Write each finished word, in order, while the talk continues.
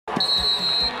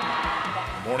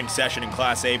The morning session in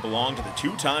Class A belonged to the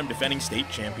two-time defending state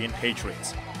champion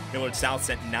Patriots. Millard South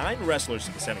sent 9 wrestlers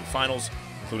to the semifinals,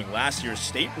 including last year's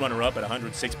state runner-up at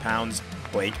 106 pounds,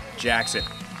 Blake Jackson.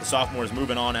 The sophomore is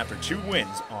moving on after 2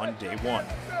 wins on day 1.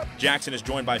 Jackson is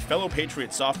joined by fellow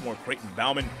Patriot sophomore Creighton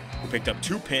Bauman, who picked up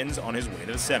 2 pins on his way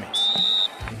to the semis.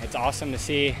 It's awesome to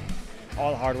see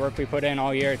all the hard work we put in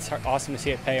all year. It's awesome to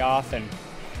see it pay off, and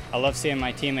I love seeing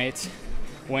my teammates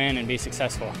win and be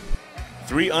successful.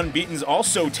 3 unbeatens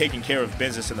also taking care of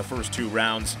business in the first 2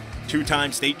 rounds.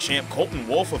 2-time state champ Colton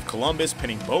Wolf of Columbus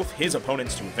pinning both his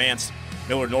opponents to advance.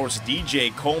 Millard North's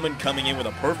DJ Coleman coming in with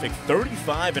a perfect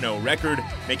 35-0 record,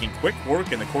 making quick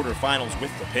work in the quarterfinals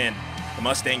with the pin. The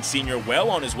Mustang senior well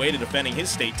on his way to defending his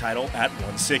state title at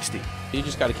 160. You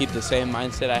just got to keep the same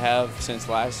mindset I have since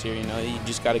last year. You know, you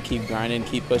just got to keep grinding,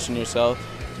 keep pushing yourself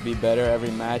to be better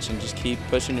every match, and just keep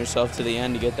pushing yourself to the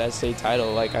end to get that state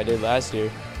title like I did last year.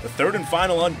 The 3rd and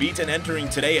final unbeaten entering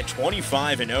today at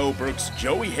 25-0 brooks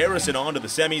Joey Harrison on to the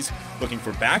semis, looking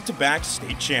for back-to-back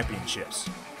state championships.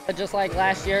 Just like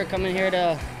last year, coming here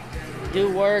to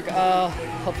do work,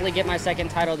 hopefully get my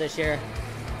 2nd title this year.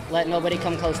 Let nobody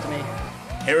come close to me.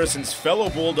 Harrison's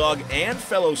fellow Bulldog and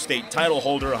fellow state title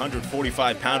holder,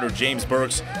 145-pounder James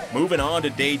Burks, moving on to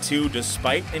day 2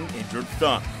 despite an injured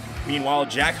thumb. Meanwhile,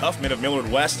 Jack Huffman of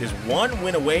Millard West is 1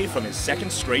 win away from his 2nd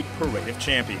straight Parade of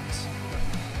Champions.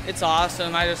 It's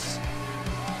awesome. I just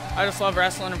love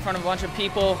wrestling in front of a bunch of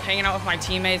people, hanging out with my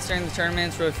teammates during the tournament.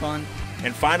 It's really fun.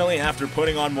 And finally, after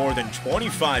putting on more than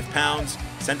 25 pounds,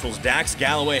 Central's Dax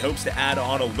Galloway hopes to add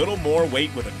on a little more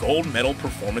weight with a gold medal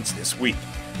performance this week.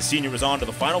 The senior was on to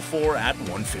the Final 4 at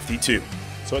 152.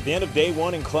 So at the end of day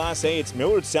 1 in Class A, it's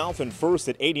Millard South in first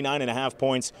at 89.5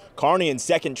 points, Kearney in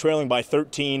second trailing by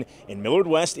 13, and Millard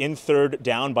West in third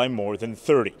down by more than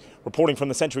 30. Reporting from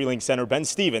the CenturyLink Center, Ben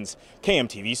Stevens,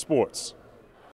 KMTV Sports.